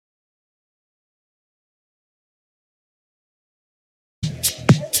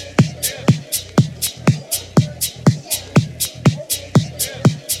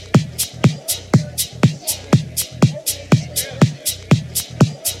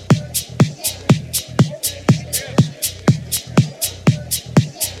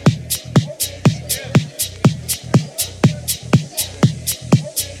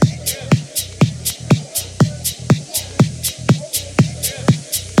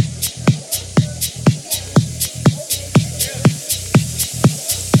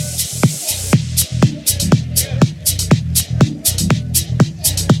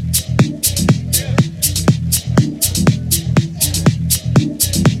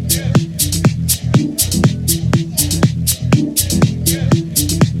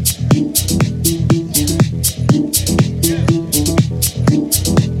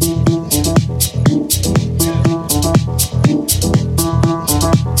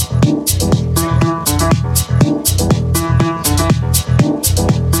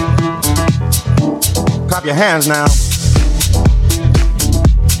clap your hands now.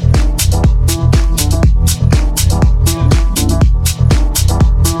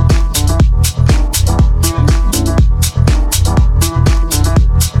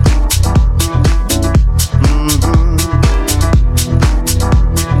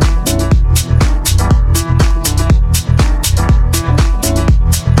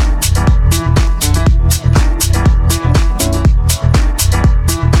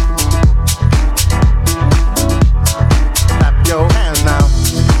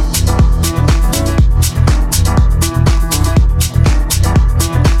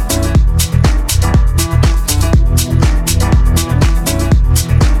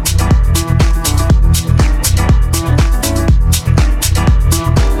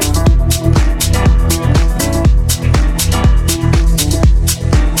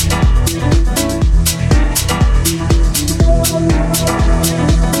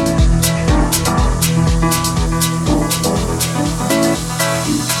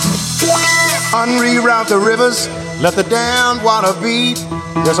 Unreroute the rivers, let the damned water beat.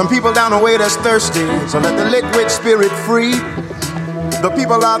 There's some people down the way that's thirsty, so let the liquid spirit free. The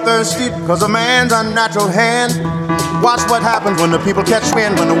people are thirsty because of man's unnatural hand. Watch what happens when the people catch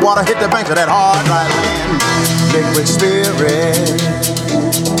wind, when the water hit the banks of that hard, dry land. Liquid spirit,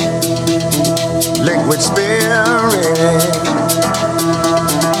 liquid spirit,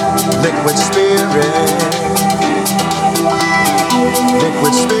 liquid spirit,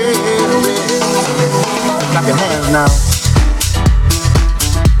 liquid spirit. Clap your hands now.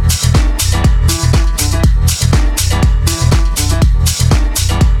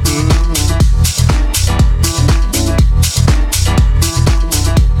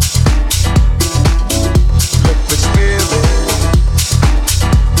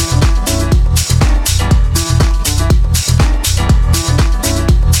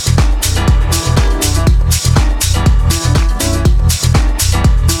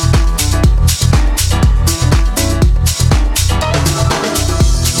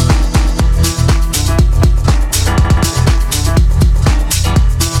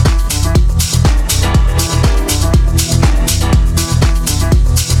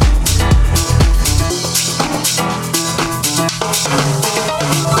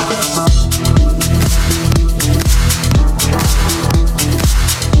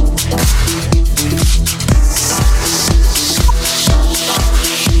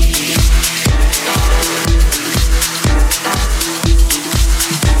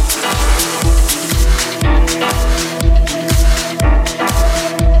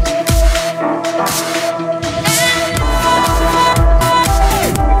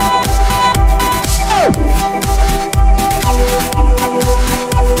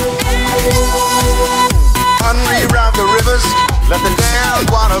 Let the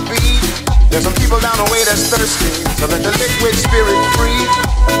damned water beat. There's some people down the way that's thirsty, so let the liquid spirit free.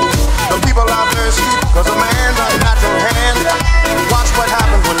 The people are thirsty because of man's unnatural hand. Watch what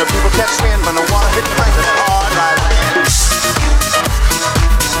happens when the people catch wind, when the water hits the banks of that hard, dry land.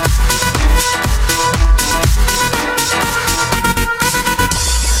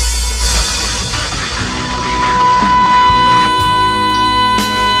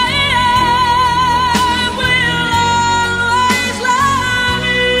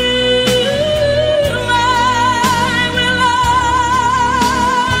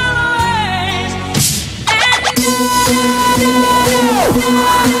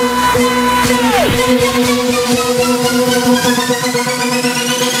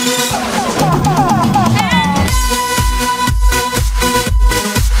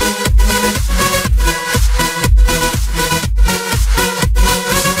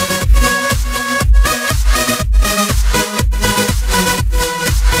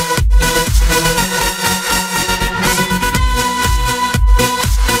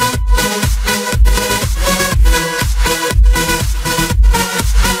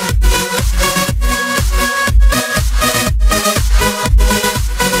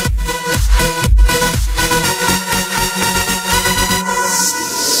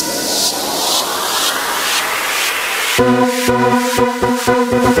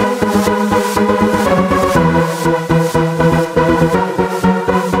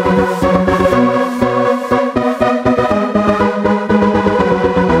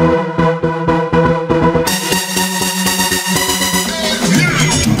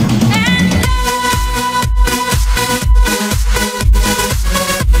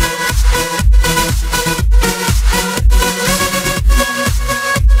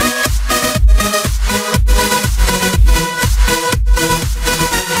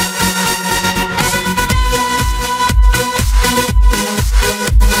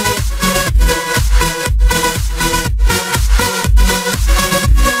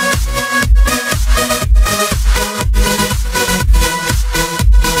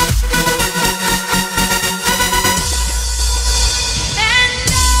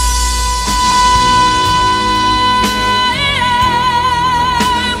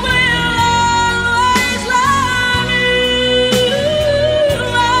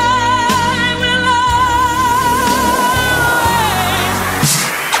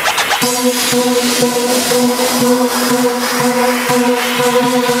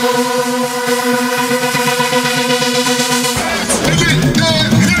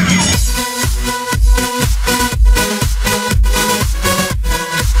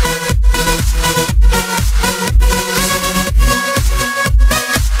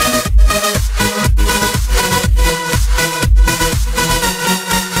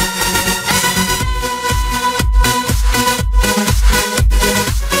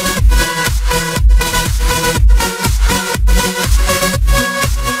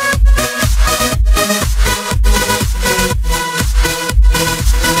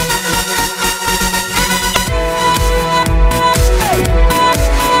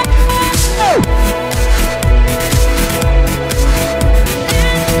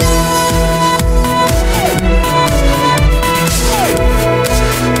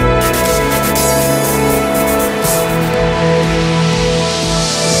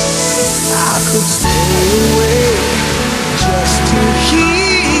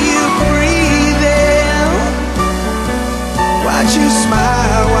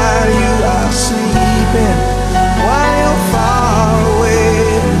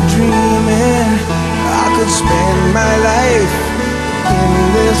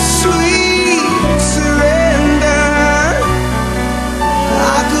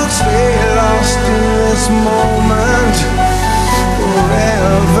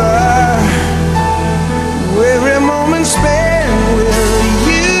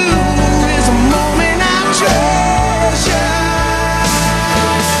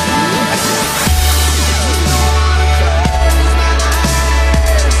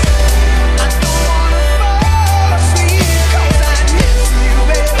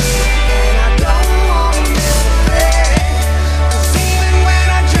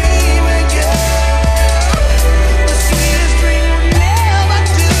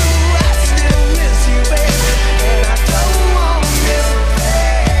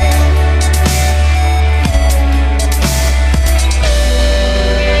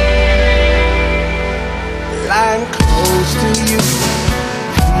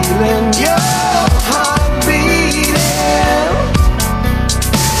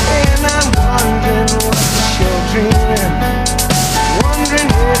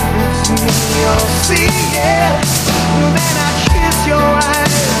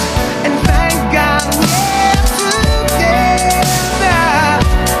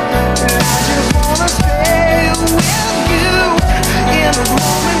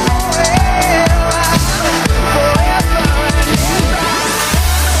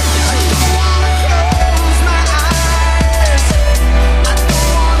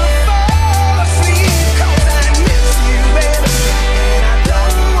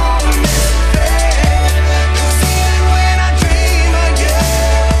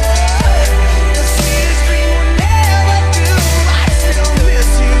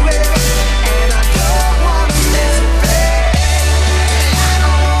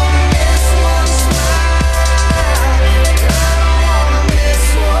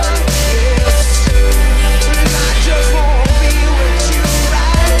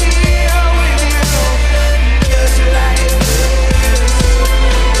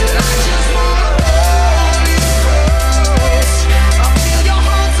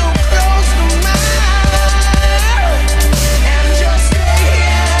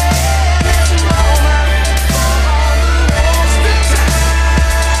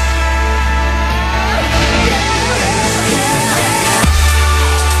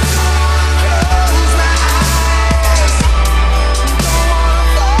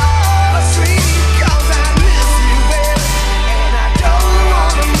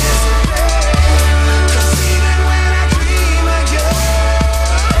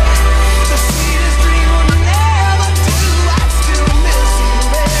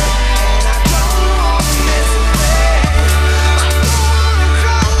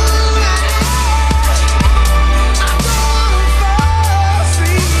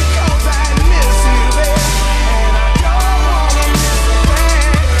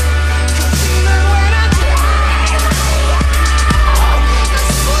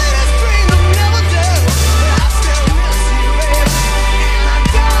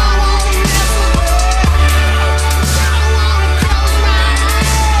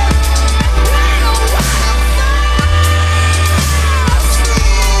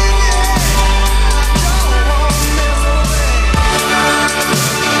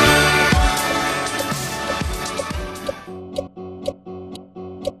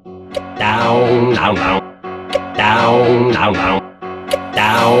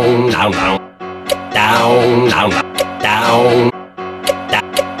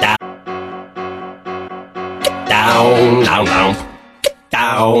 bow,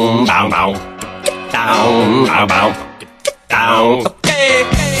 bow, down, bow, bow, down, bow, bow, down. Okay,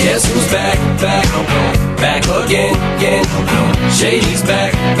 guess who's back, back, back again, again. Shady's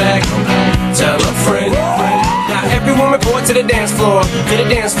back, back. Tell a friend. Now everyone report to the dance floor, to the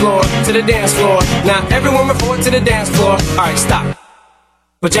dance floor, to the dance floor. Now everyone report to the dance floor. All right, stop.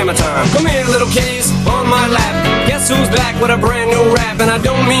 Pajama time. Come here, little kitties, on my lap. Guess who's back with a brand new rap? And I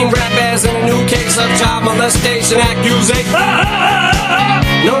don't mean rap as in a new case of child molestation accusation.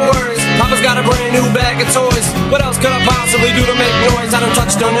 No worries, Papa's got a brand new bag of toys. What else could I possibly do to make noise? I done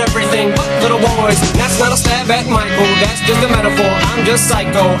touched on everything but little boys. That's not a stab at Michael, that's just a metaphor. I'm just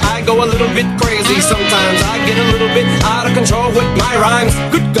psycho, I go a little bit crazy sometimes. I get a little bit out of control with my rhymes.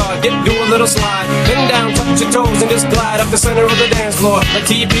 Good God, do a little slide. Bend down, touch your toes, and just glide up the center of the dance floor. Like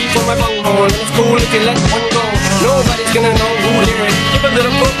TP for my bunghorn, and it's cool if you let one go. Nobody's gonna know who hear it. Give a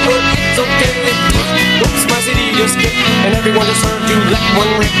little footwork, it's okay. Oops, my CD just skipped, and everyone just heard you let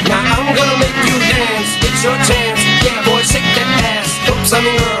one rip. Now I'm gonna make you dance, it's your chance. Yeah, boy, shake that ass. Oops, I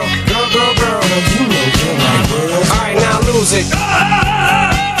mean girl, girl, girl, girl. You know you're my girl. Alright, now lose it.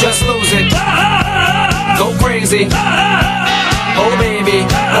 Just lose it. Go crazy. Oh baby,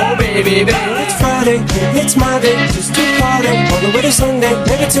 baby. It's Friday, it's my day. Just keep party all the way to Sunday,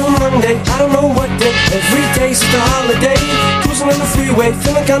 maybe till Monday. I don't know what day. Every day's just a holiday. Cruising on the freeway,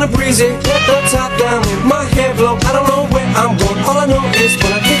 feeling kinda breezy. Got the top down, with my hair blow. I don't know where I'm going. All I know is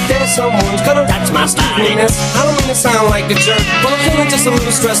when I get there, someone's gonna touch my style. I don't mean to sound like a jerk, but I'm feeling just a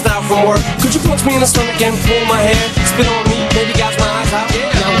little stressed out from work. Could you punch me in the stomach and pull my hair? Spit on me, maybe gouge my eyes out. Yeah.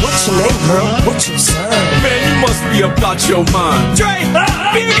 Now what's your name, girl? What's your sign? Man, you must be about your mind. Dre,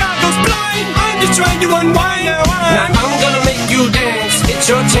 beer guy goes blind. I'm just trying to unwind. Now I'm gonna make you dance. It's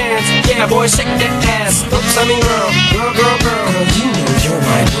your chance. Yeah, boy, shake that ass. Oops, I mean girl, girl, girl, girl. You know you're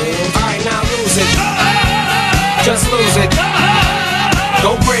my man. All right, now lose it. Just lose it.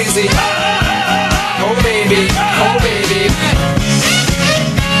 Go crazy. Oh baby, oh baby.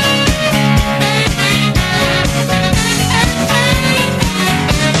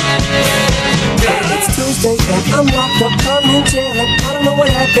 Tuesday and I'm locked up, I'm in jail and I don't know what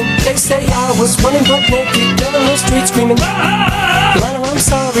happened. They say I was running butt naked down the street screaming. Lionel, I'm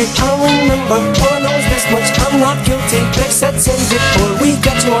sorry, I don't remember. All I know is this much, I'm not guilty. They said save it, boy, we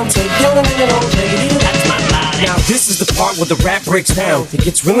got you on tape. Yelling at an old lady, that's my body. Now this is the part where the rap breaks down. It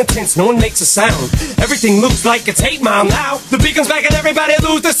gets real intense, no one makes a sound. Everything looks like it's 8 Mile now. The beat comes back and everybody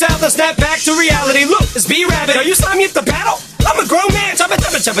lose the sound. Let's snap back to reality. Look, it's B-Rabbit, are you signing me up to battle? I'm a grown man, chubby,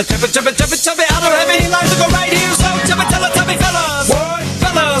 chubby, chubby, chubby, chubby, chubby, chubby. I don't have any lines to go right here, so chubby, tubby, fellas. What?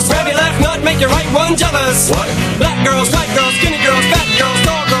 Fellas, grab your left nut, make your right one jealous. What? Black girls, white girls, skinny girls, fat girls,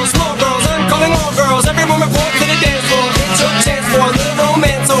 tall girls, small girls. I'm calling all girls. Everyone report to the dance floor. It's your chance for a little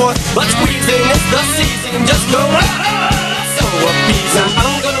romance or let's squeeze in. It's the season, just go. So appeasing,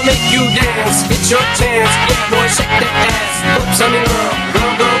 I'm gonna make you dance. It's your chance, yeah, boy, shake that ass. Oops, I mean girl,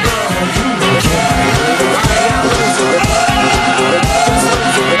 girl, girl, girl. You know you're right now, lose it.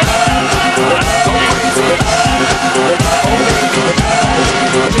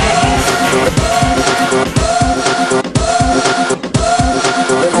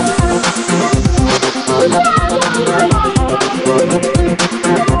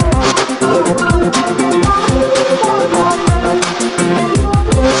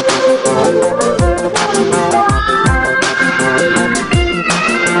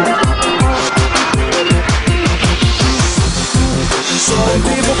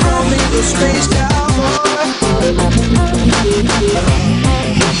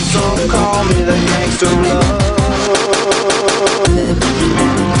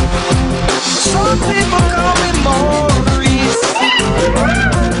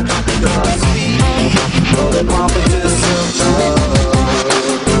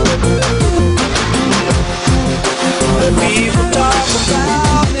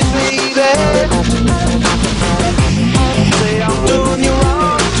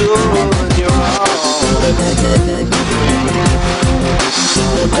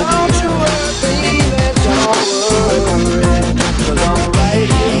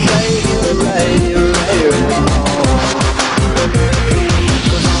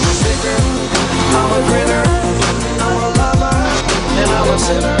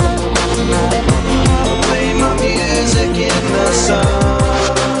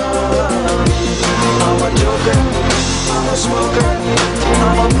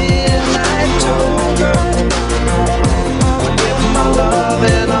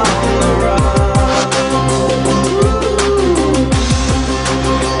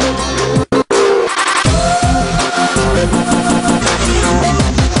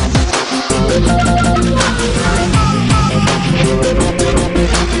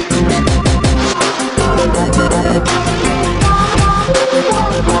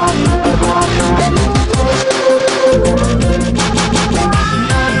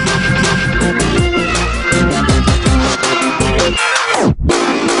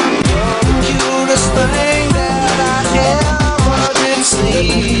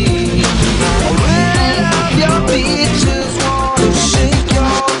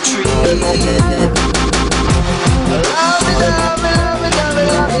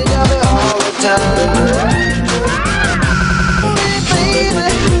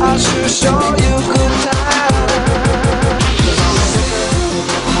 I should show you good time. 'Cause I'm a singer,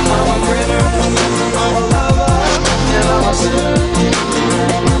 I'm a grinner, I'm a lover, and I'm a sinner.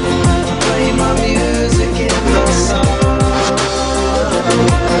 Play my music in the sun.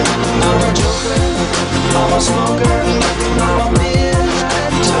 I'm a joker, I'm a smoker,